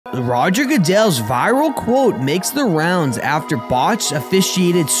Roger Goodell's viral quote makes the rounds after Botched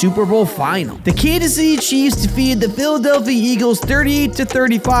officiated Super Bowl final. The Kansas City Chiefs defeated the Philadelphia Eagles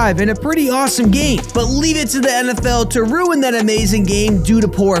 38-35 in a pretty awesome game, but leave it to the NFL to ruin that amazing game due to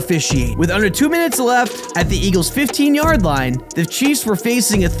poor officiating. With under 2 minutes left at the Eagles' 15-yard line, the Chiefs were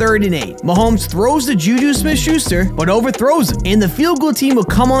facing a 3rd and 8. Mahomes throws to Juju Smith-Schuster, but overthrows him, and the field goal team will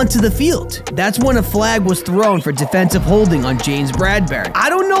come onto the field. That's when a flag was thrown for defensive holding on James Bradbury. I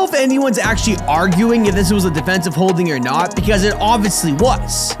don't know if anyone's actually arguing if this was a defensive holding or not, because it obviously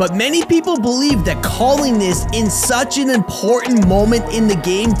was. But many people believe that calling this in such an important moment in the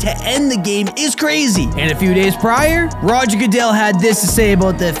game to end the game is crazy. And a few days prior, Roger Goodell had this to say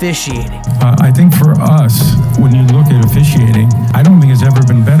about the officiating. I think for us, when you look at officiating, I don't think it's ever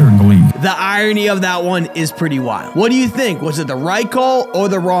been better in the league. The irony of that one is pretty wild. What do you think? Was it the right call or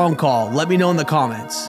the wrong call? Let me know in the comments.